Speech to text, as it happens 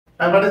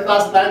Mathematics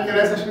class 9 के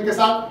नए session के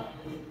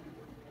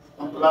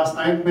साथ हम क्लास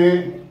 9 में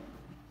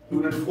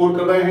यूनिट 4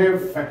 कर रहे हैं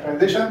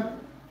फैक्टराइजेशन।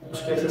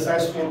 उसकी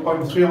एक्सरसाइज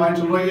 4.3 हमारी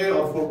चल रही है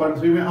और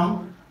 4.3 में हम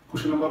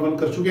क्वेश्चन नंबर 1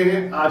 कर चुके हैं।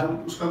 आज हम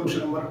उसका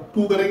क्वेश्चन नंबर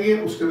 2 करेंगे।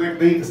 उसके अंदर एक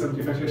नई किस्म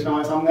की फैक्टराइजेशन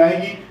हमारे सामने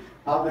आएगी।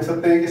 आप देख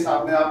सकते हैं कि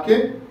सामने आपके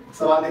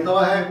सवाल लिखा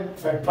हुआ है,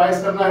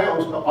 फैक्टराइज करना है और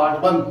उसका पार्ट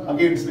 1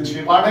 अगेन इसमें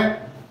 6 पार्ट है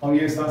और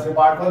ये इस तरह से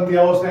पार्ट 1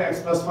 दिया हुआ उसने x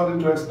 + 1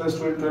 * x +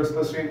 2 * x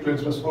 + 3 * x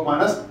 +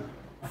 4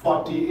 -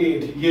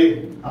 48। ये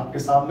आपके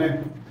सामने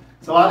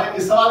सवाल है।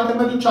 इस सवाल के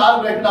अंदर जो 4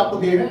 ब्रैकेट आपको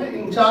दिए हैं,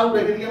 इन 4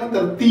 ब्रैकेट की हमें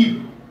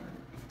तरतीब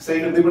सही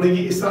करनी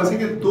पड़ेगी इस तरह से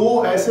कि दो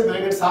ऐसे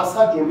ब्रैकेट साथ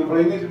साथ जोड़ने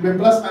पड़ेंगे जिनमें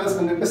प्लस माइनस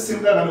करने पे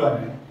सिमिलर वैल्यू आ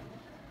जाए।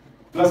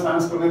 प्लस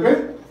माइनस करने पे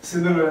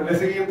सिमिलर वैल्यू,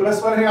 जैसे कि ये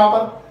 +1 है, यहाँ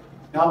पर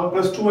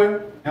 +2 है,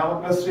 यहाँ पर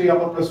 +3, यहाँ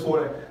पर +4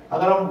 है।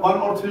 अगर हम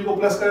 1 और 3 को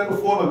प्लस करें तो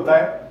 4 बनता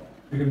है,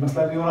 लेकिन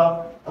मसला नहीं हो रहा।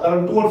 अगर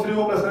हम 2 और 3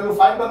 को प्लस करें तो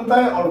 5 बनता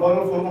है और 1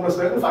 और 4 को प्लस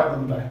करें तो 5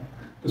 बनता है।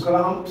 तो इसका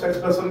नाम हम x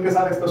 + 1 के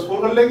साथ x +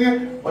 4 कर लेंगे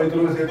और इधर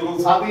में से दोनों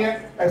साथ ही है,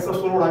 x +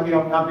 4 उठा के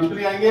हम यहाँ बीच में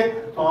ले आएंगे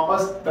तो हमारे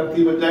पास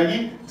तरतीब बन जाएगी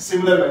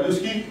सिमिलर वैल्यूज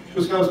की।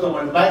 उसके बाद उसका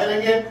मल्टीप्लाई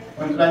करेंगे,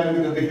 मल्टीप्लाई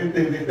करके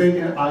देखते हैं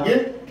कि आगे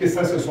किस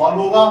तरह से सॉल्व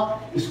होगा।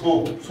 इसको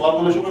सॉल्व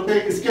करना शुरू करते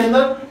हैं। इसके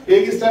अंदर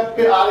एक स्टेप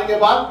पे आने के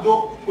बाद जो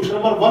क्वेश्चन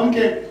नंबर 1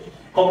 के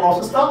का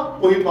प्रोसेस था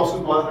वही प्रोसेस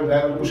दोबारा कर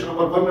जाएगा। क्वेश्चन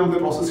नंबर 1 में हमने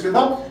प्रोसेस किया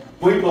था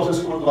वही प्रोसेस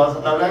को दोबारा से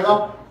कर जाएगा।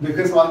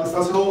 देखते हैं सवाल किस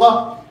तरह से होगा।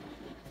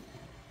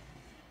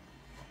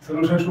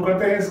 सॉल्यूशन शुरू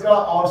करते हैं इसका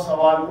और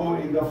सवाल को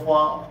एक दफा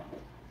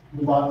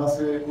दोबारा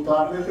से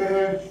उतार देते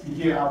हैं।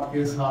 ये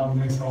आपके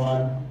सामने सवाल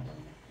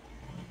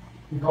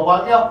लिखा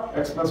गया,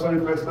 x + 1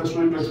 * x +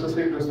 2 * x +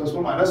 3 * x +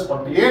 4 -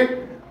 48।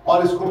 और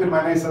इसको फिर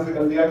मैंने इस तरह से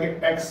कर दिया कि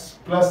x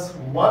 +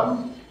 1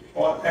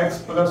 और x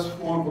 +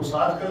 4 को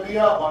साथ कर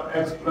दिया और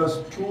x +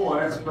 2 और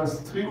x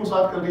 + 3 को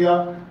साथ कर दिया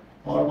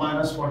और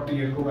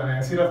 -48 को मैंने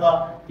ऐसे रखा।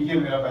 ये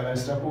मेरा पहला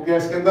स्टेप हो गया।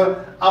 इसके अंदर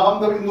अब हम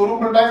जब इन दोनों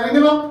को मल्टीप्लाई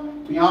करेंगे ना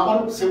तो यहाँ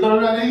पर सिमिलर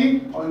वैल्यू आएगी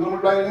और इन दोनों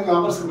मल्टीप्लाई करेंगे तो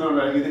यहाँ पर सिमिलर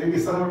वैल्यू आएगी। देखिए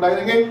किस तरह मल्टीप्लाई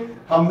करेंगे।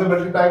 हमने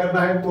मल्टीप्लाई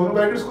करना है दोनों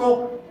ब्रैकेट्स को,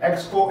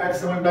 x को x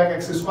से मल्टीप्लाई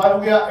x² हो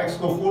गया, x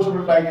को 4 से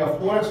मल्टीप्लाई किया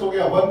 4x हो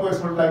गया, 1 को x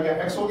मल्टीप्लाई किया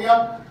x हो गया,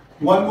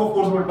 1 को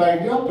 4 से मल्टीप्लाई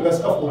किया प्लस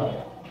का 4 आ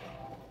गया।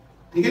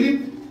 ठीक है जी।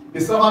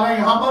 इस तरह माना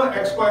यहाँ पर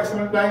x को x से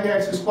मल्टीप्लाई किया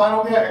x²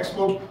 हो गया, x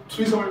को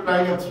 3 से मल्टीप्लाई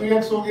किया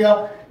 3x हो गया,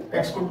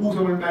 x को 2 से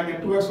मल्टीप्लाई किया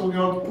 2x हो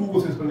गया और 2 को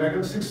 6 से मल्टीप्लाई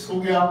किया 6 हो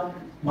गया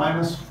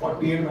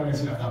 -48 मैंने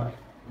ऐसे रखा।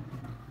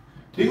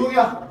 ठीक हो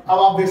गया। अब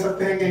आप देख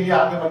सकते हैं कि ये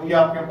आगे बन गया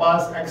आपके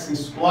पास x²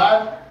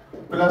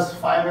 +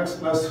 5x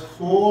 +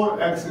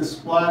 4x²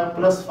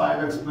 +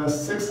 5x +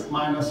 6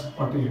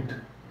 -48।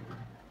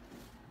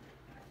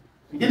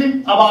 ठीक है जी।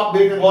 अब आप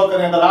देखें, गौर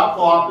करें अगर आप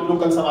तो आपने जो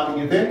कल सवाल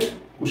किए थे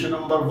क्वेश्चन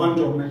नंबर 1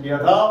 जो हमने किया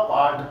था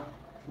पार्ट,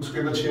 उसके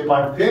अंदर 6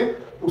 पार्ट थे,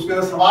 उसके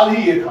अंदर सवाल ही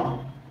ये था।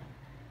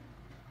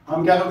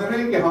 हम क्या करते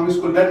थे कि हम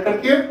इसको लेट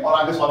करके और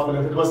आगे सॉल्व कर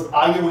लेते थे। बस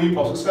आगे वही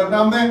प्रोसेस करना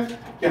है हमने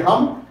कि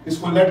हम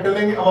इसको लेट कर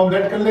लेंगे। अब हम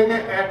लेट कर लेंगे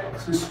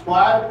x²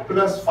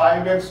 +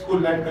 5x को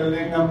लेट कर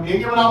लेंगे हम a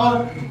के बराबर,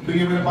 तो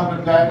ये मेरे पास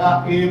बन जाएगा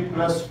a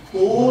 +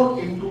 4 *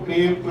 a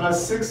 +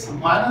 6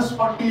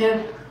 -48।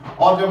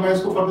 और जब मैं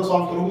इसको फर्दर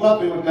सॉल्व करूंगा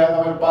तो ये बन जाएगा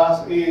मेरे पास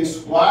a²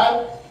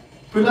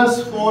 +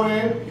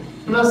 4a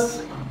 +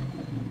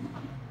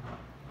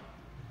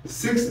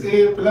 6a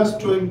 +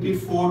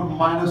 24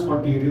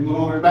 -48। इन दोनों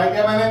को मल्टीप्लाई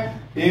किया मैंने,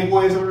 a को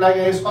a से मल्टीप्लाई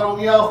किया a² हो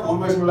गया, 4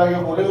 को a से मल्टीप्लाई किया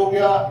 4a हो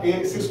गया, a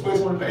को 6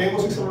 से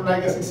मल्टीप्लाई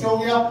किया 6 हो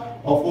गया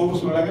और 4 को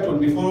मल्टीप्लाई किया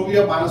 24 हो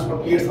गया।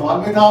 -48 सवाल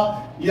में था।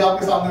 ये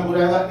आपके सामने हो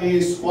जाएगा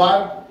a²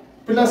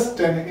 +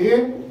 10a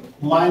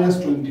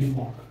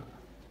 -24।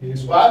 a²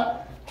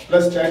 +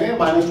 10a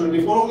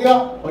 -24 हो गया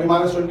और ये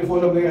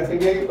 -24 हमने ऐसे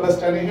किया कि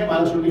 +10a है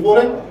 -24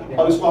 है।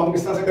 और इसको हम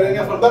किस तरह से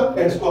करेंगे फर्दर,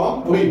 इसको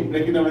हम वही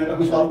ब्रैकेट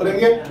में सॉल्व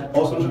करेंगे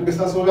और सॉल्यूशन किस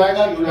तरह से हो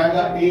जाएगा। ये हो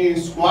जाएगा a²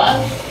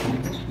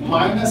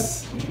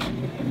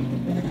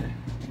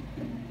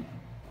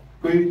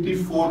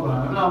 -24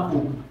 बनाना है ना आपको,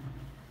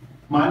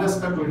 माइनस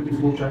का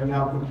 24 चाहिए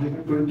आपको।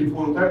 देखिए 24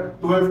 होता है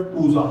 12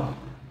 2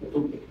 तो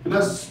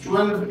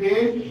 +12a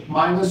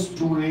 -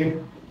 2a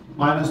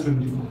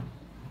 -24।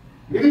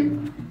 ठीक है,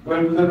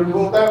 12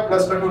 होता है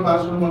प्लस का 2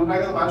 -2 मल्टीप्लाई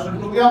का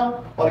 -2 हो गया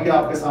और ये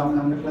आपके सामने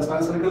हमने प्लस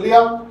माइनस कर लिया।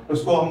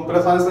 उसको हम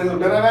प्लस माइनस करेंगे तो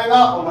डर रहेगा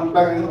और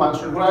मल्टीप्लाई करेंगे तो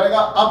 -2 आएगा।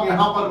 अब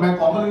यहाँ पर मैं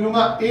कॉमन ले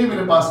लूंगा, a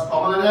मेरे पास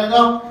कॉमन आ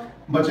जाएगा,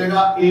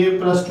 बचेगा a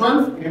 + 12,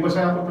 a बचा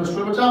यहाँ पर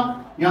 +12 बचा,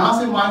 यहाँ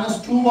से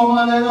 -2 कॉमन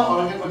आ जाएगा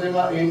और आगे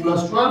बचेगा a +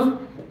 12।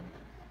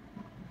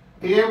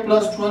 a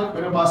 + 12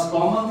 मेरे पास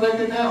कॉमन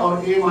ब्रैकेट है और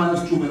a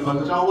 - 2 मेरे पास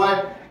बचा हुआ है।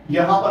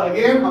 यहाँ पर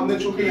अगेन हमने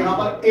चूंकि यहाँ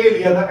पर a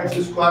लिया था x²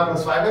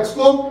 + 5x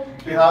को,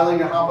 लिहाजा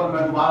यहाँ पर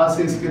मैं दोबारा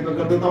से इसके अंदर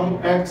कर देता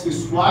हूँ x²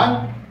 +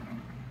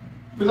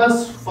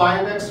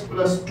 5x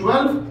 +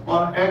 12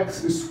 और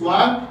x²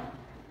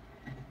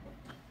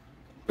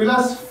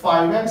 +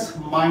 5x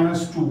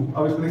 - 2।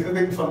 अब इसको देखते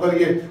हैं कि फर्दर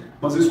ये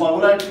मजीद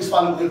फॉर्मूला है, इस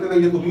वाले को देखते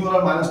हैं, ये तो नहीं हो रहा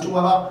 -2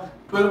 वाला।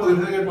 12 को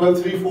देखते हैं कि 12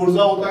 3 4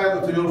 जा होता है तो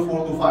 3 और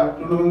 4 तो 5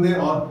 टू बन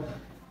और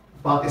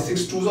बाकी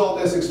 6 2 जा होता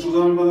है, 6 2 जा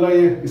में बन रहा है।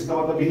 ये इसका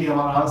मतलब यही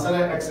हमारा आंसर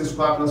है, x² +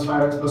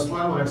 5x +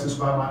 12 और x² +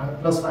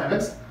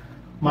 5x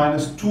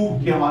 -2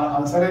 ये हमारा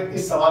आंसर है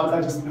इस सवाल का,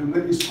 जिसमें हमने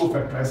इसको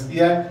फैक्टराइज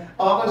किया है।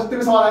 अब आपका जितने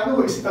भी सवाल आएंगे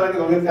वो इसी तरह के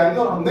होंगे आएंगे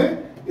और हमने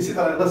इसी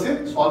तरह से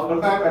सॉल्व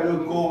करना है। पहले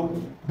उनको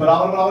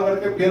बराबर बराबर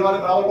करके पेयर वाले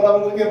बराबर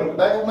बराबर करके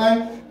मल्टीप्लाई करना है,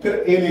 फिर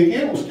a लेके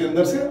उसके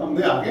अंदर से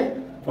हमने आगे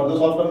फर्दर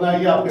सॉल्व करना है।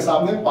 ये आपके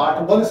सामने पार्ट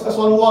 1 इसका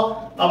सॉल्व हुआ।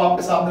 अब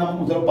आपके सामने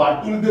हम उधर पार्ट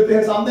 2 लिख देते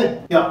हैं सामने।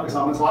 ये आपके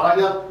सामने सवाल आ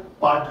गया,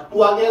 पार्ट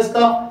 2 आ गया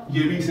इसका।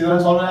 ये भी इसी तरह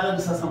सॉल्व रहेगा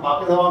जिस तरह से हम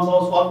बाकी तमाम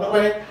सॉल्व कर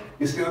रहे हैं।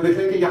 इसके अंदर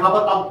देखें कि यहाँ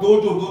पर अब दो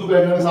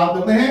पैटर्न के साथ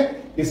करने हैं।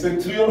 इसमें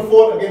 3 और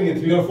 4, अगेन ये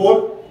 3 और 4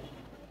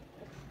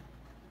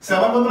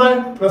 7 बन रहा है,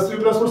 +3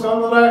 +4 7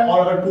 बन रहा है, और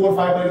अगर 2 और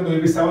 5 करेंगे तो ये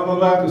भी 7 बन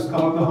रहा है। तो इसका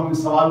मतलब हम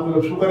इस सवाल को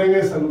जब शुरू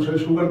करेंगे, सॉल्यूशन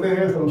शुरू करते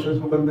हैं। सॉल्यूशन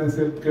शुरू करने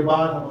से के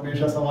बाद हम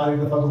हमेशा सवाल एक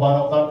दफा दोबारा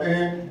उतारते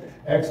हैं।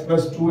 x +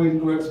 2 ×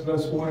 x +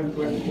 4 ×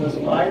 x +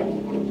 5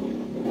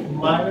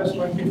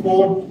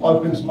 -24, और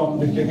फिर इसको हम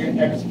लिखेंगे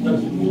x +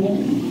 2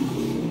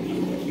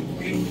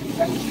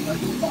 x +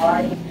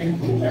 5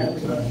 × x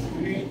 +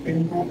 3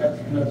 × x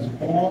 +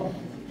 4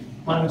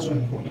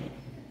 -24।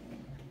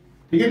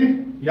 ठीक है जी,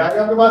 याद है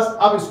आपके पास।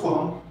 अब इसको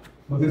हम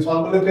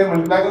सॉल्व कर लेते हैं,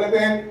 मल्टीप्लाई कर लेते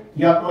हैं।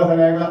 ये आपके पास आ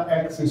जाएगा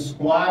x²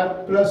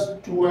 +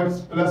 2x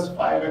 +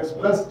 5x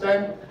 +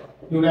 10,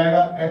 ये हो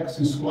जाएगा x²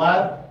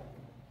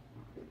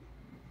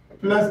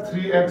 +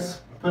 3x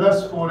 +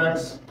 4x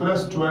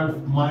 + 12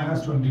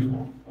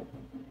 -24।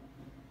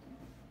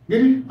 ठीक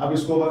है जी, अब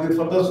इसको मजीद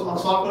फर्दर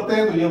सॉल्व करते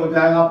हैं। तो ये बन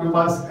जाएगा आपके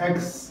पास x²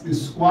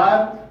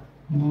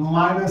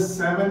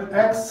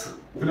 -7x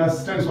 + 10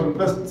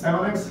 +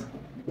 7x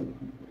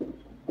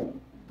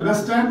 +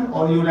 10,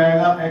 और ये हो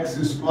जाएगा x²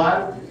 +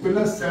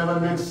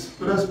 7x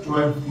 +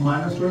 12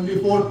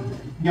 -24।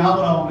 यहाँ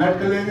पर हम लेट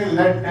कर लेंगे,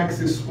 लेट x²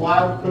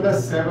 +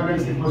 7x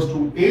 =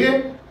 a।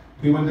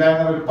 तो ये बन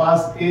जाएगा मेरे पास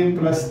a +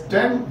 10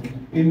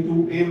 ×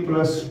 a +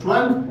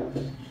 12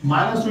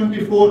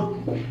 -24,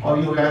 और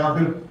ये हो जाएगा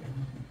फिर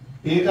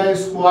a का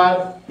स्क्वायर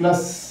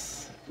प्लस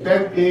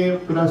 10a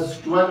 +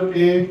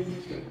 12a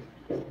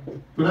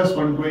 +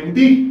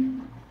 120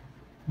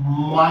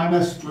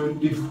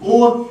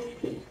 -24,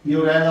 ये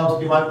हो जाएगा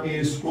उसके बाद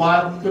a² +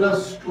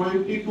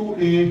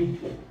 22a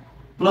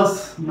 +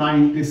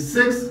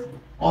 96,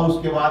 और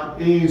उसके बाद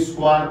a²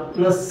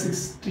 +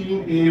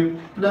 16a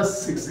 +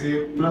 6a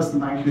 +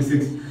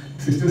 96।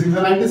 66 से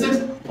 96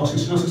 और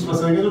 16 6 प्लस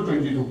करेंगे तो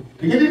 22।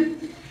 ठीक है जी,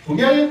 हो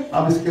गया ये।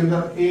 अब इसके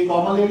अंदर a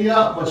कॉमन ले लिया,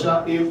 बचा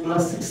a +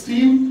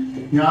 16,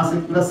 यहाँ से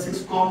 +6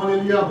 कॉमन ले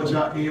लिया,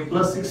 बचा a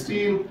 +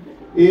 16।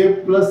 a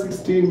 +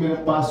 16 मेरे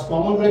पास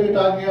कॉमन ब्रैकेट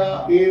आ गया,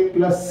 a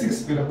 + 6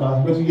 मेरे पास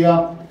बच गया।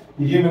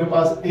 ये मेरे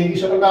पास a की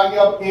शक्ल में आ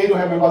गया। अब a जो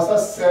है मेरे पास था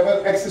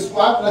 7x²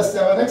 +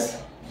 7x,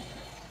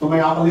 तो मैं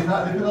यहाँ पर लिख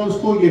देता हूँ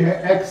उसको। ये है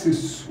x² +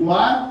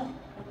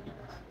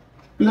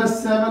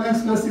 7x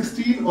 +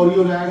 16, और ये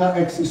हो जाएगा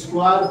x²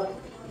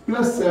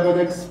 +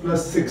 7x +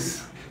 6।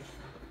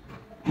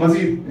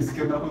 मजीद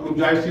इसके अंदर कोई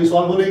गुंजाइश चीज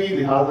सॉल्व होगी,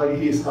 लिहाजा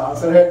यही इसका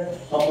आंसर है।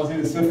 हम मजीद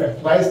इसमें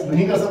फैक्टराइज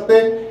नहीं कर सकते,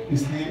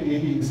 इसलिए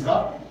यही इसका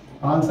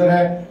आंसर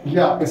है। ये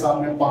आपके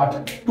सामने पार्ट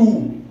 2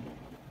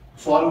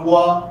 सॉल्व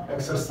हुआ।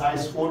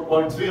 एक्सरसाइज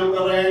 4.3 हम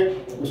कर रहे हैं,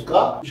 उसका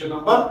क्वेश्चन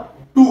नंबर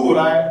 2 हो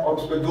रहा है, और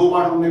उसमें 2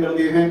 पार्ट हमने कर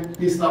लिए हैं,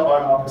 तीसरा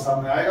पार्ट आपके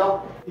सामने आएगा।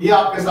 ये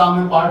आपके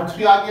सामने पार्ट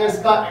 3 आ गया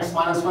इसका। x -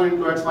 1 × x -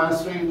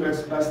 3 × x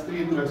 +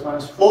 3 ×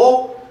 x - 4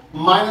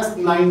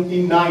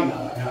 -99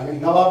 आ रहा है।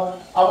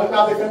 अब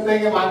आप देख सकते हैं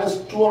कि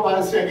 -2 और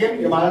 -3 अगेन,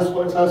 ये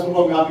 -4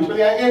 को यहाँ भी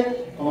चले आएंगे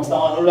तो मसला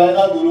हल हो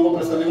जाएगा। दोनों को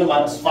प्लस करने में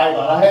 -5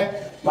 आ रहा है,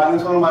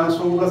 -1 और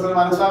 -4 को प्लस करने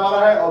में -5 आ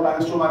रहा है, और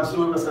 -2 और -3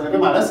 को प्लस करने में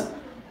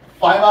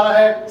 -5 आ रहा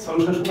है।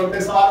 सॉल्यूशन शुरू करते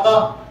हैं सवाल का।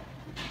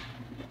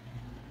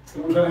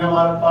 सॉल्यूशन है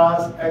हमारे पास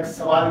x,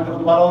 सवाल की तरफ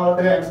दोबारा हो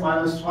रहे हैं, x - 1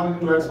 ×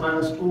 x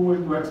 - 2 ×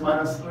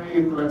 x -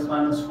 3 × x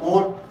 -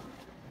 4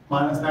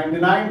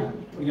 -99।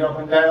 तो ये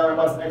बन जाएगा हमारे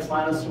पास x -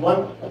 1 ×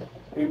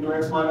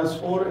 x -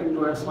 4 ×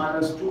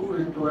 x - 2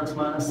 ×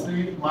 x -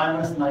 3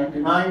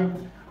 -99,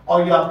 और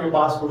ये आपके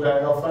पास हो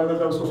जाएगा। फर्दर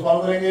जब इसको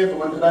सॉल्व करेंगे तो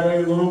मल्टीप्लाई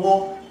करेंगे दोनों को,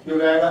 ये हो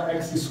जाएगा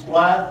x² -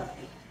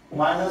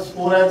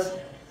 4x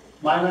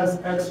 -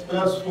 x +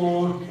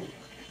 4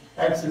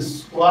 x²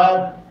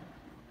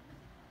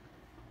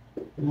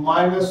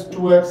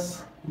 -2x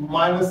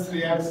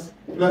 -3x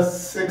 +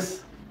 6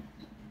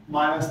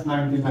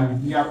 -99।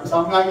 ये आपके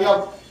सामने आ गया।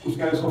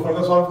 उसके बाद इसको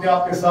फर्दर सॉल्व किया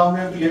आपके सामने,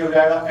 तो ये हो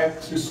जाएगा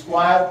x²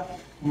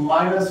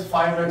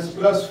 -5x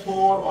 +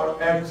 4 और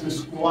x²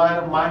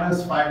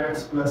 -5x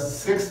 +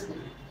 6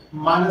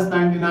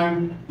 -99।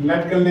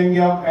 लेट कर लेंगे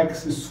अब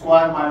x²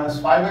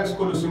 -5x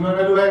को, जो सिमिलर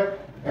वैल्यू है,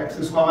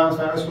 x²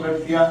 -5x को लेट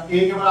किया a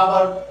के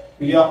बराबर,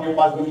 तो ये आपके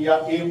पास बन गया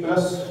a +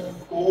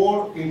 4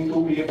 ×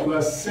 a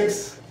 + 6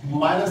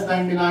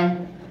 -99।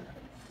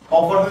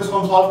 और फर्दर इसको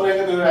हम सॉल्व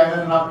करेंगे तो ये आएगा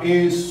जनाब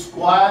a²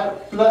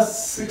 +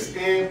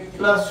 6a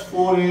 +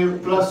 4a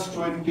 +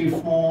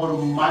 24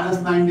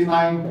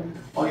 -99,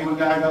 और ये बन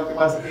जाएगा आपके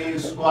पास a²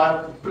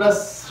 +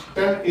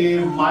 10a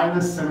 -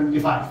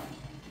 75।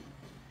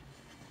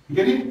 ठीक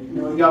है जी,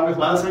 ये आपके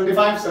पास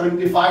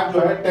 -75 जो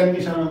है 10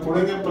 की शक्ल में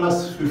तोड़ेंगे,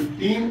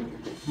 +15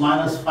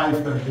 -5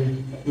 करके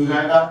हो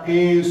जाएगा a²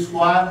 +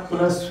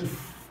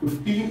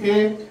 15a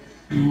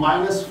 -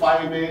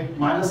 5a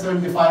 -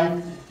 75,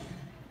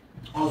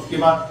 और उसके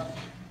बाद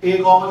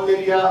a कॉमन ले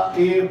लिया,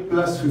 a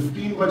प्लस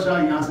 15 बचा,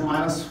 यहाँ से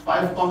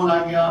 -5 कॉमन आ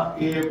गया,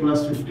 a प्लस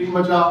 15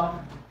 बचा,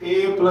 a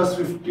प्लस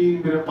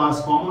 15 मेरे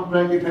पास कॉमन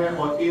ब्रैकेट है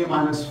और a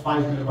माइनस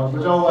 5 मेरे पास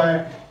बचा हुआ है।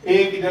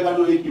 a की जगह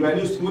जो a की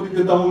वैल्यू लिख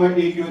देता हूँ मैं, a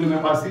की वैल्यू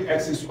मेरे पास थी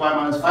x स्क्वायर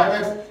माइनस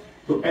 5x,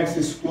 तो x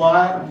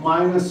square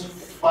minus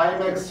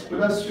 5x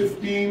plus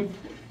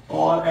 15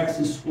 और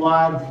x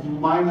square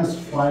minus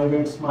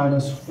 5x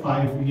minus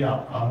 5, ये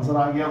आपका आंसर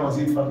आ गया।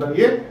 मजीद फर्दर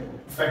ये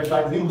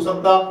फैक्टराइज नहीं हो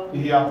सकता,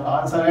 यही आपका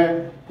आंसर है।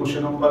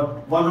 क्वेश्चन नंबर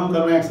 1 हम कर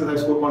रहे हैं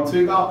एक्सरसाइज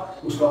 4.3 का,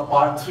 उसका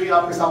पार्ट 3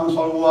 आपके सामने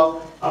सॉल्व हुआ।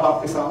 अब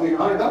आपके सामने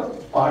यहाँ इधर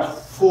पार्ट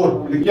 4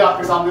 देखिए,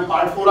 आपके सामने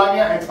पार्ट 4 आ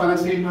गया, x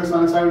minus 3 x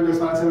minus 5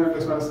 x minus 7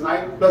 x minus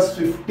 9 plus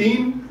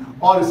 15,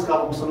 और इसका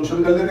हम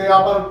सोल्यूशन कर लेते हैं।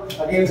 यहाँ पर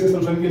अगेन इसके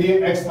सोल्यूशन के लिए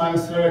x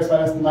माइनस 3 x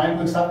माइनस 9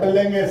 को एक साथ कर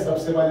लेंगे।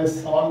 सबसे पहले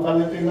सॉल्व कर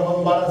लेते हैं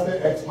दोबारा से,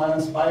 x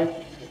minus 5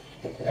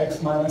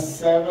 x minus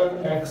 7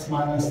 x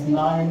minus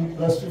 9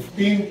 plus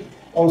 15,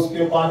 और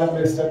उसके बाद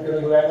अपने स्टेप के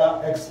हो जाएगा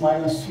x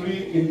minus 3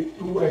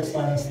 into x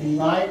minus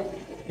 9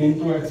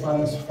 into x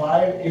minus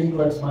 5 into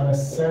x minus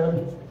 7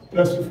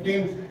 plus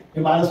 15,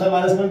 ये माइनस में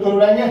माइनस में 12 हो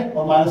जाएंगे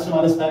और माइनस में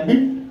माइनस 9 भी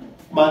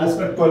माइनस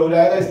में 12 हो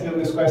जाएगा, इसलिए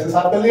हमने इसको ऐसे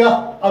साथ कर लिया।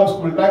 अब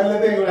इसको मल्टीप्लाई कर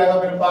लेते हैं, ये हो जाएगा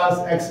मेरे पास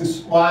x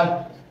square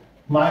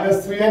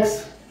minus 3x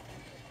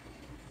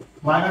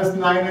minus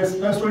 9x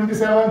plus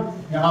 27,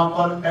 यहाँ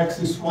पर x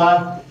square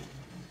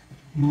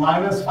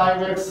minus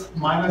 5x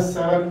minus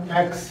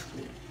 7x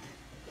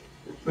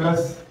plus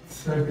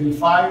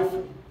 35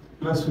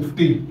 plus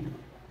 15,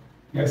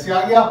 ऐसे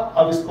आ गया।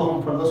 अब इसको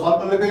हम फर्दर सॉल्व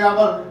कर लेते हैं। यहाँ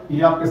पर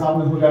ये आपके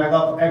सामने हो जाएगा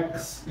x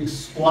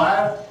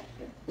square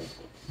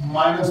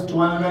minus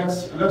 12x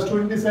plus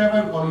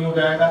 27, और ये हो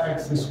जाएगा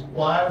x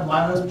square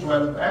minus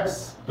 12x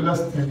plus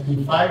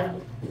 35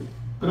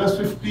 plus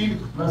 15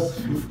 plus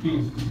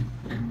 15।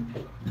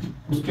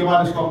 उसके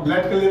बाद इसको हम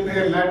लेट कर लेते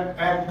हैं, late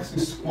x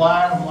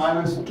square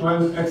minus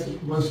 12x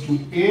equals to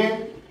a,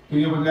 तो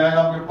ये बन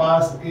जाएगा अपने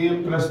पास a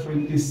plus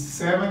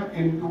 27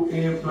 into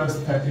a plus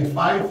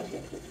 35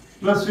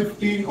 plus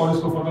 15, और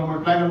इसको फर्दर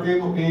मल्टीप्लाई करते हैं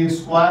तो a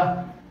square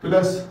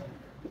plus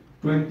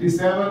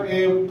 27a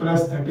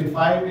plus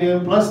 35a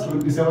plus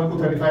 27 को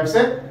 35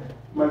 से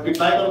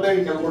मल्टीप्लाई कर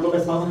देंगे, कैलकुलेटर का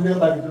इस्तेमाल करेंगे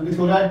ताकि जल्दी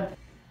हो जाए।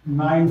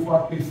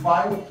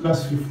 945 प्लस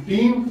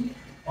 15,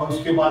 और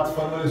उसके बाद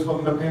फर्दर इसको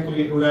हम करते हैं तो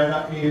ये हो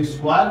जाएगा a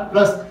स्क्वायर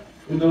प्लस,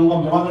 इन दोनों को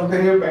हम जमा करते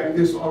हैं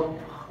 35 और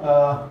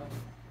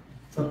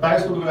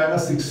 27 को, तो जाएगा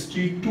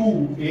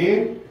 62a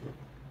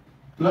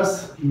प्लस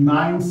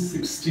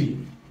 960।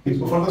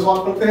 इसको फर्दर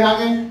सॉल्व करते हैं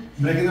आगे,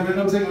 ब्रैकेट में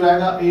मिनिमम से हो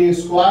जाएगा a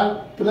square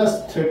plus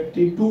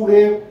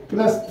 32a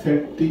plus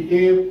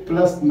 30a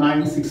plus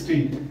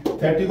 960।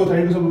 30 को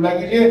 32 से मल्टीप्लाई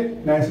कीजिए,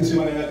 960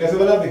 बनेगा। कैसे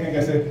बना देखें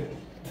कैसे,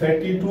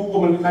 32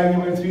 को मल्टीप्लाई किया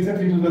मैंने 3 से,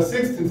 3 to the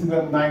 6, 6 to the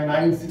 9,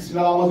 960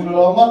 लगाऊंगा, 0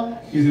 लगाऊंगा,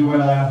 ये 0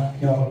 बन आया।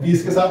 यहाँ पर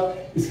 20 के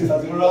साथ इसके साथ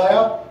 0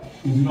 लगाया,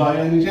 0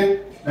 आया नीचे,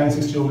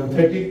 960 हो गया।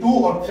 32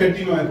 और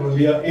 30 में मैंने तोड़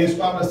दिया, a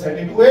square plus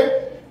 32a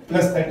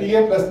plus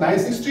 30a plus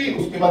 960।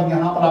 उसके बाद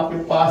यहाँ पर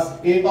आपके पास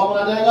a कॉमन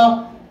आ जाएगा,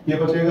 ये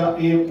बचेगा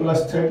a प्लस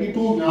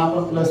 32, यहाँ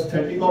पर प्लस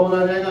 30 कॉमन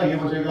आ जाएगा, ये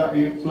बचेगा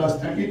a प्लस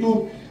 32।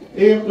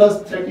 a प्लस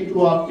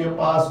 32 आपके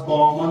पास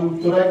कॉमन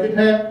ब्रैकेट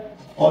है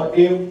और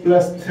a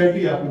प्लस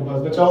 30 आपके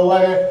पास बचा हुआ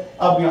है।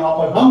 अब यहाँ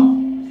पर हम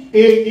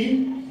a की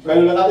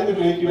वैल्यू लगा देंगे,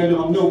 तो a की वैल्यू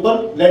हमने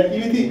ऊपर लेट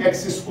की हुई थी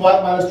x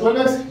स्क्वायर माइनस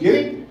 12x, ये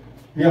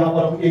यहाँ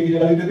पर हम a की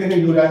जगह लिख देते हैं,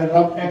 ये हो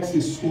जाएगा x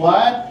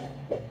square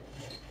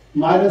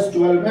minus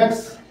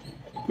 12x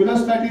plus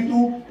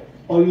 32,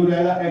 और ये हो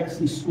जाएगा x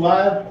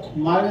square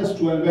minus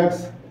 12x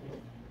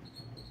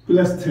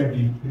plus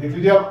 30। देख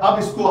लीजिए अब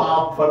इसको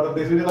आप फर्दर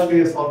देख लीजिएगा कि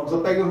ये सॉल्व हो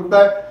सकता है कि हो सकता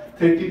है।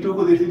 32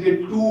 को देख लीजिए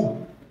 2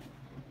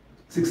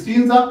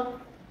 16 सा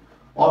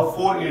और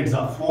 4 8 सा,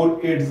 4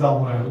 8 सा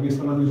हो रहा है, तो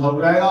इसका मतलब सॉल्व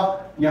हो जाएगा।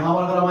 यहाँ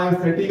पर अगर हमारे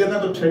 30 करना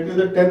है तो 30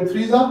 से 10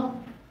 3 सा,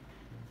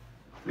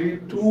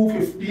 2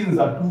 15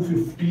 सा, 2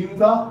 15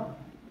 सा,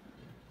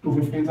 2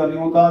 15 सा नहीं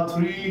होता,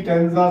 3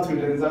 10 सा, 3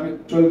 10 सा भी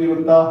 12 नहीं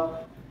बनता,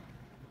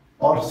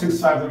 और 6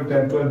 5 से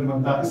 10 12 नहीं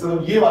बनता। इस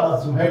तरह ये वाला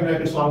जो है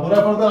ब्रैकेट सॉल्व हो रहा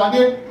है। फर्दर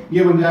आगे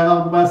ये बन जाएगा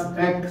आपके पास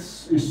x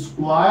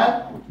स्क्वायर,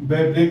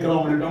 ब्रेक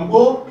करो मिनटों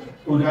को,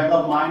 हो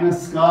जाएगा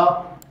माइनस का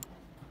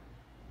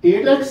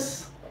 8x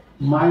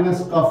माइनस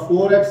का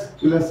 4x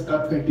प्लस का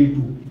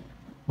 32,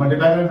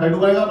 मल्टीप्लाई करें 32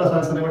 बनेगा प्लस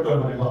माइनस करने में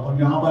 12 बनेगा, और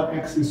यहाँ पर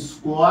x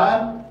square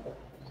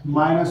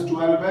minus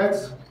 12x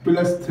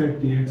plus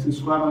 30x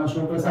square minus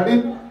 12 plus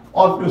 30,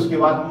 और फिर उसके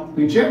बाद हम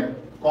नीचे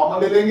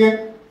कॉमन ले लेंगे।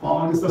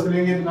 कॉमन किस तरह से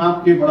लेंगे,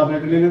 जनाब के बड़ा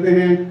ब्रैकेट ले लेते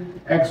हैं,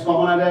 x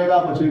कॉमन आ जाएगा,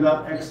 बचेगा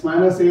x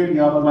माइनस 8,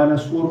 यहाँ पर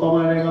माइनस 4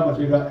 कॉमन आ जाएगा,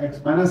 बचेगा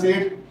x माइनस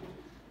 8।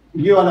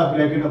 ये वाला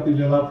ब्रैकेट अपनी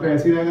जगह पे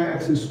ऐसे ही रहेगा,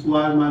 x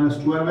square minus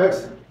 12x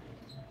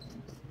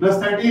plus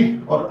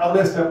 30, और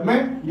अगले स्टेप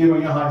में ये मैं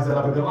यहाँ इस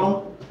जगह पे कर रहा हूँ,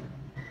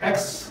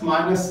 x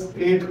माइनस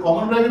 8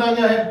 कॉमन ब्रैकेट आ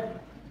गया है,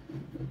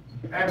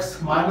 x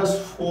माइनस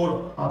 4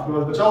 आपके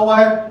पास बचा हुआ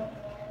है,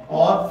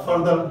 और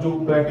फर्दर जो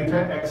ब्रैकेट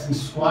है x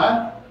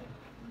square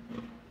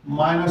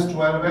minus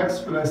 12x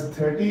plus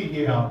 30,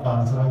 ये आपका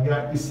आंसर आ गया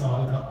इस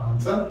सवाल का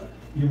आंसर।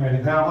 ये मैंने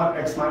लिखा है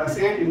हमारा x minus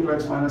 8 into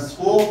x minus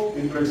 4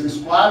 into x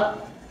square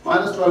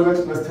minus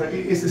 12x plus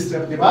 30। इस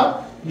स्टेप के बाद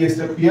ये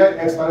स्टेप किया है,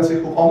 x माइनस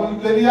 1 को कॉमन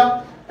ले लिया,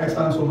 x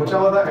माइनस 4 बचा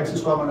हुआ था, x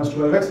square minus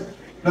 12x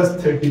plus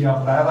 30 यहाँ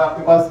पर आया था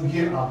आपके पास।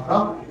 ये आपका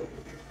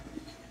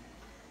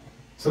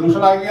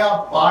सोल्यूशन आ गया।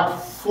 पार्ट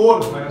 4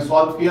 मैंने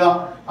सॉल्व किया।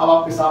 अब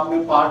आपके सामने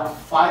पार्ट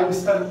 5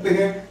 इसका रखते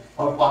हैं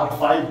और पार्ट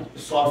 5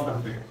 सॉल्व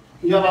करते हैं।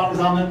 ये अब आपके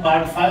सामने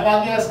पार्ट 5 आ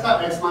गया इसका,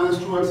 x minus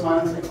 2 x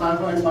minus 1 x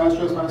minus 2 x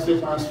minus 3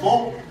 x minus 4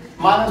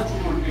 minus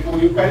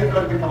 224। ये पहली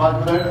तरह के सवाल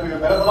बनाए थे,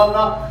 पहला सवाल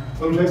था।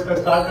 सोल्यूशन इसका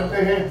स्टार्ट करते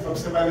हैं।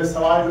 सबसे पहले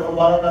सवाल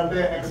दोबारा करते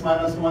हैं, x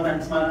minus 1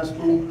 x minus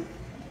 2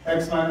 x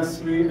minus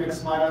 3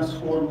 x minus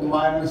 4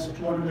 minus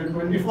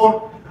 224।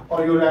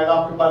 और ये हो जाएगा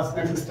आपके पास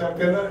नेक्स्ट स्टेप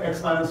के अंदर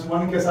x माइनस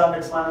 1 के साथ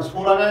x माइनस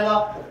 4 आ जाएगा,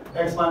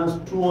 x माइनस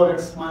 2 और x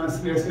माइनस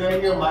 3 ऐसे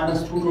रहेंगे, माइनस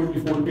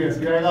 224 के ऐसे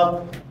रहेगा।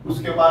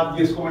 उसके बाद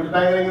ये इसको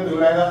मल्टीप्लाई करेंगे तो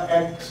हो जाएगा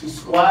x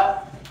square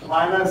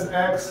minus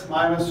x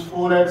minus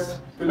 4x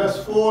plus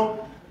 4,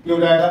 ये हो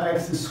जाएगा x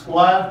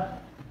square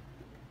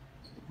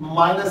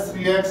minus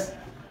 3x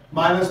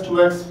minus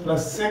 2x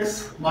plus 6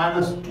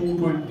 minus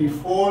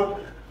 224।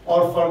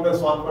 और फर्दर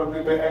सॉल्व करने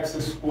पे x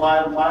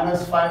square minus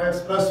 5x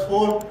plus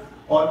 4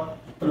 और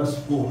प्लस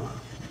 4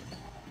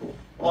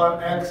 और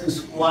x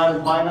square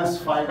minus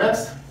 5x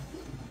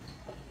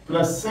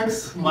plus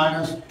 6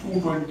 minus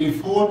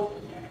 224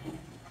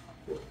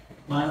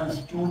 minus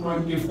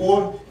 224।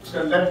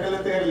 उसका लेट कर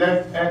लेते हैं, late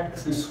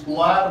x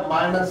square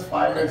minus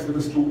 5x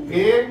equals to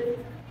a,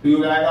 तो ये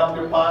हो जाएगा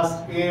आपके पास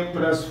a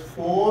plus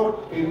 4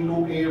 into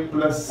a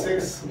plus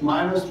 6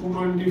 minus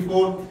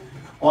 224।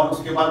 और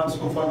उसके बाद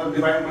इसको फर्दर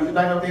डिवाइड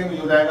मल्टीप्लाई करते हैं तो ये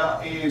हो जाएगा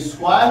a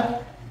square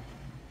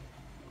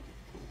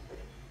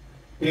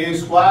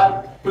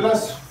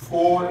plus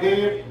 4a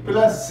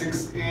plus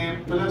 6a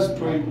plus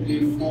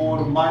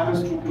 24 minus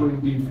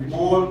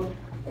 224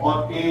 और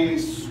a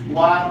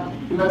square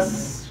plus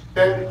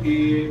 10a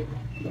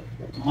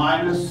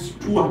minus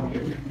 200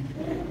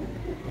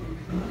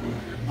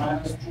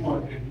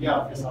 ये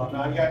आपके सामने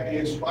आ गया।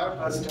 a square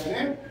plus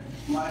 10a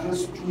minus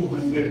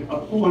 200। अब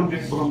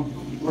 200 को हम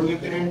जोड़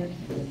लेते हैं,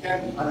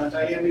 10 आना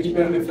चाहिए बीच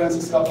में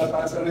डिफरेंस का पता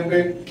करने पे।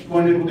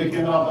 200 को देखिए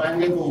अगर आप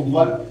आएंगे तो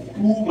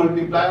 2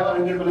 मल्टीप्लाई बाय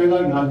 100 बनेगा,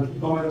 यहाँ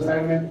लिखता मेरे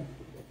साइड में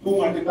 2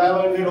 मल्टीप्लाई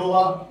बाय 100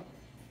 होगा,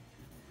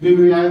 फिर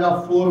मिल जाएगा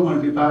 4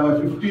 मल्टीप्लाई बाय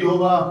 50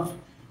 होगा,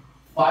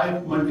 5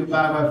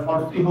 मल्टीप्लाई बाय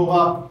 40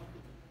 होगा,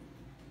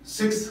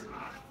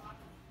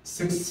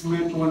 6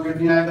 में 200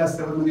 नहीं आएगा,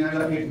 7 में नहीं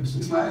आएगा, 8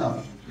 6 में आएगा,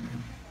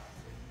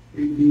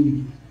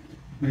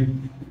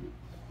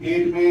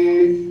 8 में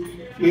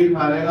 8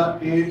 आ जाएगा,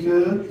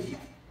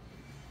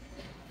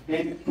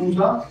 8 2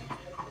 सा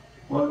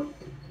और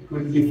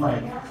 25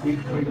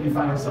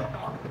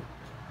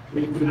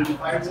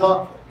 सा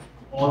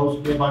और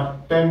उसके बाद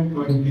 10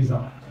 20 सा,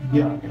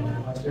 ये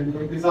 10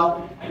 20 सा।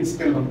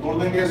 इसके अंदर तोड़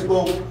देंगे इसको,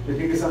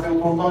 देखिए किस तरह से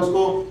तोड़ता हूँ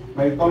इसको।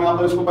 मैं लिखता हूँ यहाँ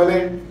पर इसको, पहले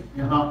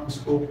यहाँ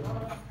इसको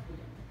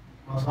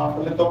साफ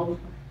कर लेता हूँ।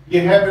 ये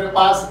है मेरे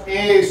पास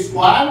a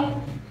square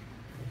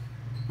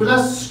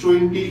plus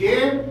 20a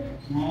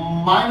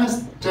minus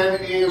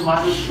 10a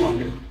minus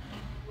 200।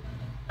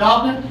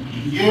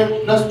 ये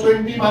प्लस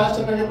 20 माइनस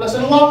 10 के प्लस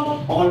हुआ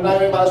और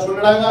मेरे पास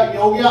 200 आएगा। ये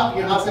हो गया,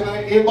 यहाँ से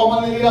मैंने a कॉमन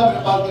ले लिया,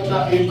 मेरे पास बचा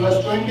a प्लस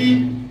 20,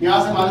 यहाँ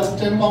से माइनस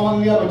 10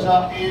 कॉमन लिया, बचा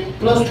a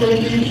प्लस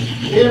 20।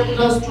 a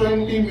प्लस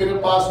 20 मेरे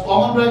पास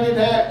कॉमन ब्रैकेट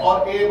है और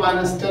a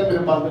माइनस 10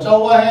 मेरे पास बचा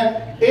हुआ है।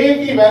 a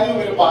की वैल्यू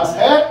मेरे पास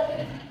है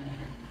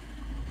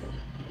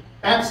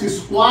x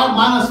स्क्वायर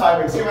माइनस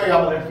 5x, ये मैं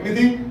यहाँ पर रखी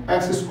थी,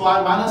 x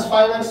square minus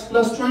 5x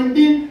plus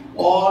 20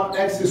 और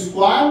x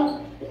square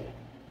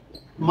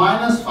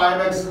minus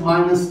 5x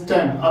minus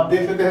 10। अब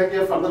देख लेते हैं कि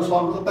फर्दर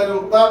सॉल्व हो सकता है नहीं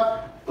होता।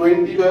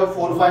 20 जो है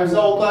 4 5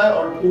 सा होता है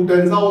और 2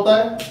 10 सा होता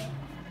है,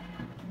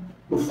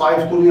 तो 5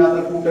 तो नहीं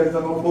आता, 2 10 सा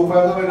और 4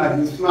 5 सा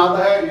नहीं, इसमें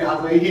आता है। यहाँ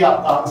पे यही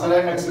आपका आंसर है,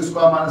 x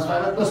square minus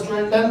 5x plus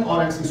 10 और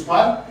x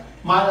square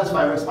minus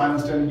 5x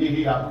minus 10,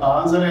 यही आपका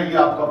आंसर है। ये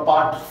आपका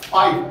पार्ट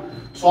 5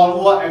 सॉल्व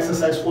हुआ।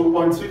 एक्सरसाइज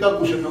 4.3 का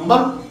क्वेश्चन नंबर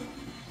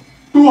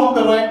 2 हम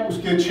कर रहे हैं,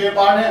 उसके 6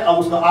 पार्ट है। अब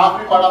उसका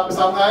आखिरी पार्ट आपके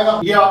सामने आएगा।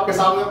 ये आपके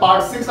सामने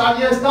पार्ट 6 आ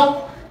गया इसका।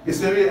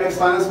 इसमें भी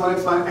x minus 1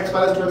 x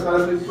minus 2 x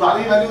minus 3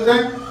 पुरानी वैल्यूज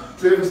हैं,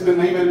 सिर्फ इसमें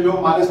नई वैल्यू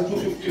माइनस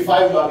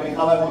 255 जो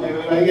लिखा हुआ है वो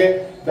लेंगे।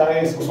 जाके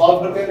इसको सॉल्व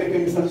करते हैं,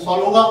 देखिए किस तरह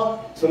सॉल्व होगा।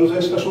 सॉल्यूशन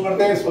इसका शुरू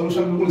करते हैं।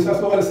 सॉल्यूशन बिल्कुल इसका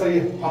होगा, इसका ये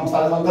हम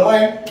सारे सॉल्व कर रहे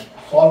हैं।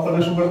 सॉल्व करना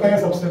शुरू करते हैं।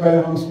 सबसे पहले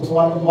हम इसको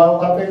सवाल को दोबारा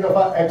उतारते हैं एक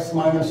दफा, x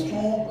minus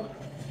 2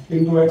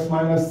 into x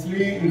minus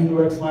 3 into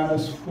x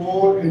minus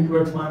 4 into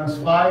x minus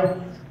 5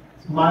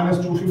 minus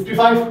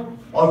 255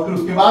 और फिर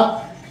उसके बाद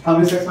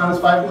हम इस x minus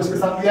 5 को इसके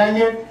साथ ले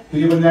आएंगे तो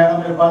ये बन जाएगा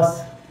मेरे पास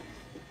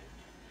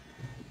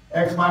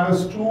x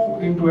minus 2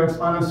 into x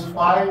minus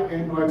 5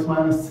 into x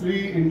minus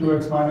 3 into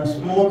x minus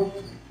 4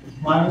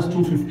 minus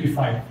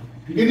 255।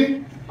 ठीक है जी।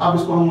 अब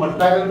इसको हम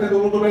मल्टीप्लाई करते हैं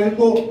दोनों को वैल्यू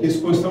को,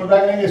 इसको इससे मल्टीप्लाई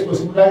करेंगे, इसको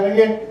इससे मल्टीप्लाई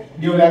करेंगे,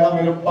 ये हो जाएगा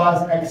मेरे पास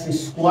x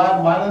square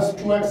minus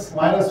 2x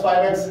minus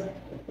 5x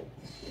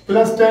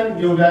plus 10,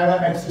 ये हो जाएगा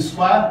x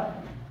square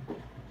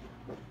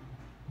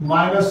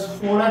minus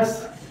 4x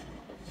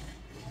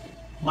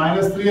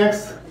minus 3x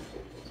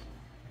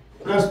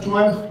plus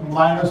 12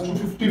 minus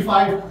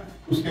 255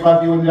 उसके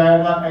बाद ये बन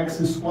जाएगा x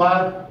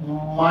square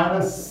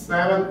minus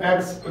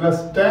 7x plus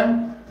 10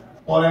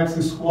 और x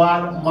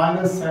square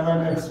minus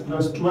 7x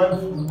plus 12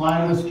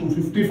 minus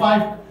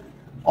 255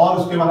 और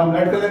उसके बाद हम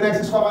लेट कर लेते हैं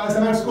एक्स स्क्वायर माइनस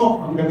 7x को,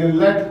 हम कहते हैं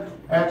late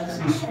x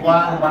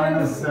square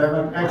minus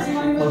 7x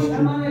equals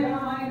to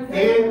a,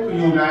 तो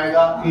ये हो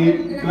जाएगा a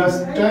plus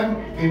 10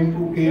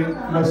 into a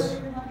plus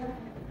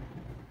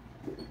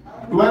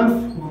 12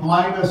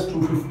 minus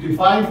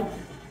 255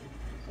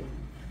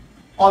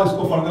 और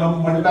इसको फर्दर हम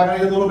मल्टीप्लाई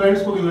करेंगे दोनों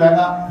ब्रैकेट्स को, हो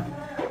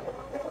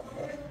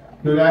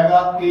जाएगा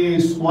a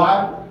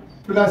square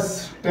plus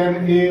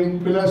 10a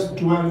plus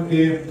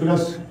 12a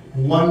plus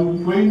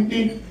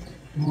 120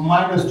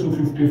 minus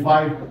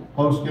 255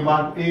 और उसके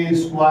बाद a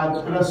square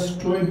plus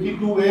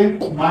 22a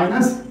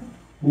minus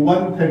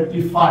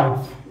 135,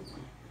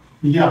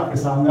 ये आपके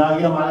सामने आ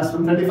गया माइनस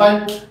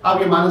 135।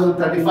 अब ये माइनस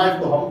 135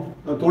 को हम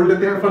तोड़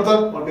लेते हैं फर्दर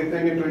और देखते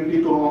हैं कि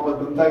 22 वहां पर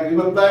बनता है कि नहीं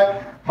बनता है।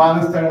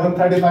 माइनस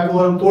 135 को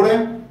हम तोड़े,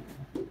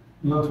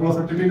 थोड़ा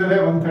सा टिपिकल है,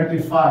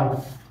 135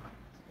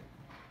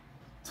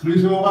 3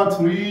 से होगा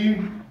 3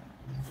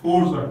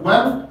 4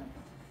 12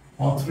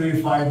 और 3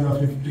 5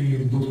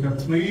 15, तो उसका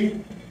 3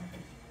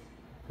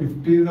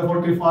 15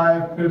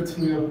 45 फिर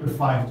 3 और फिर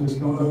 5, तो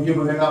इसका मतलब ये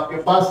बनेगा आपके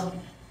पास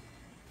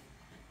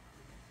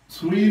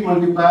 3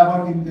 मल्टीप्लाई बाय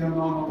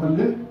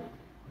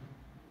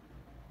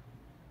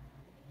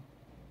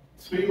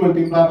 3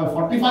 मल्टीप्लाई बाय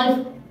 45,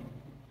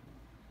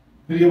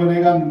 फिर ये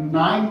बनेगा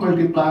 9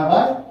 मल्टीप्लाई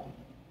बाय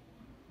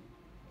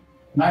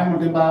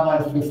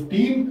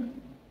 15,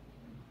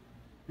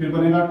 फिर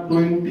बनेगा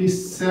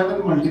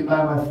 27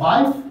 मल्टीप्लाई बाय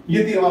 5। ये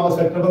थी हमारे पास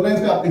वेक्टर बन रहे हैं,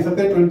 इसमें आप देख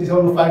सकते हैं 27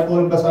 और 5 को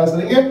प्लस वाले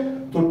करेंगे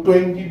तो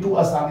 22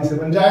 आसानी से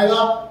बन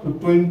जाएगा। तो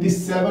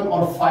 27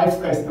 और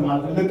 5 का इस्तेमाल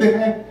कर लेते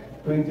हैं।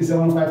 27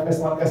 और 5 का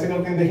इस्तेमाल कैसे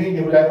करते हैं देखें,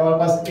 ये हो जाएगा हमारे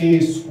पास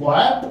a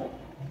स्क्वायर,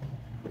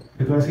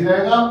 ये तो ऐसे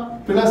रहेगा,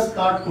 प्लस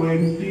का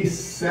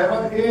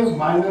 27a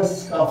माइनस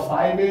का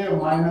 5a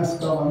माइनस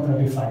का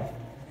 135,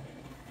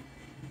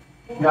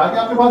 ये आ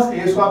गया आपके पास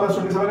a स्क्वायर प्लस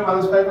 27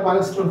 माइनस 5 का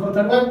माइनस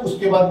 135।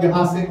 उसके बाद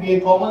यहां से a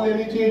कॉमन ले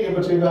लीजिए, ये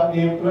बचेगा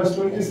a प्लस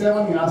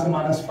 27, यहां से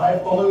माइनस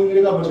 5 कॉमन ले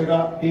लीजिएगा, बचेगा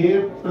a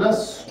प्लस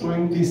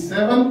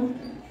 27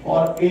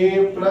 और a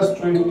प्लस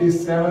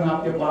 27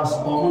 आपके पास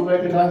कॉमन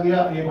ब्रैकेट आ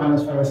गया, a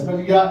माइनस 5 ऐसे बच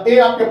गया। a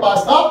आपके पास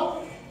था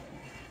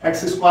x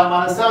स्क्वायर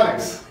माइनस 7x,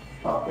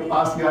 तो आपके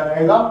पास क्या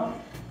रहेगा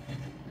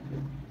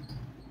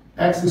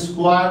x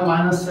square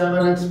minus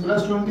 7x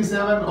plus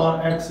 27 और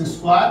x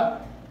square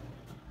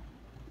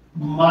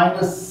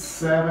minus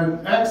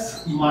 7x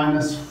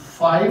minus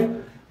 5।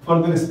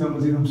 Further इसमें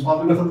मजीद हम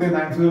सॉल्व कर सकते हैं,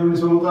 9 से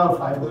डिविजन होगा और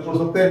 5 को जोड़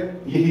सकते हैं,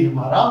 यही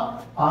हमारा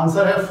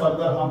आंसर है।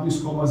 फर्दर हम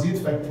इसको मजीद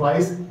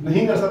फैक्टराइज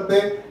नहीं कर सकते।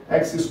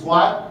 x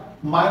square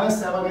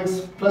minus 7x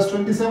plus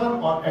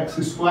 27 और x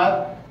square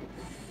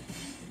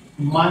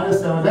minus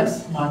 7x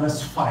minus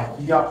 5,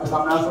 ये आपके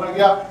सामने आंसर आ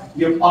गया।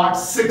 ये पार्ट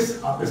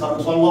 6 आपके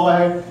सामने सॉल्व हुआ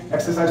है।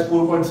 एक्सरसाइज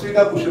 4.3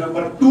 का क्वेश्चन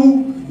नंबर 2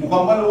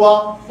 मुकम्मल हुआ।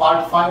 पार्ट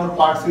 5 और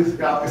पार्ट 6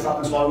 के आपके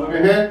सामने सॉल्व हुए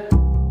हैं।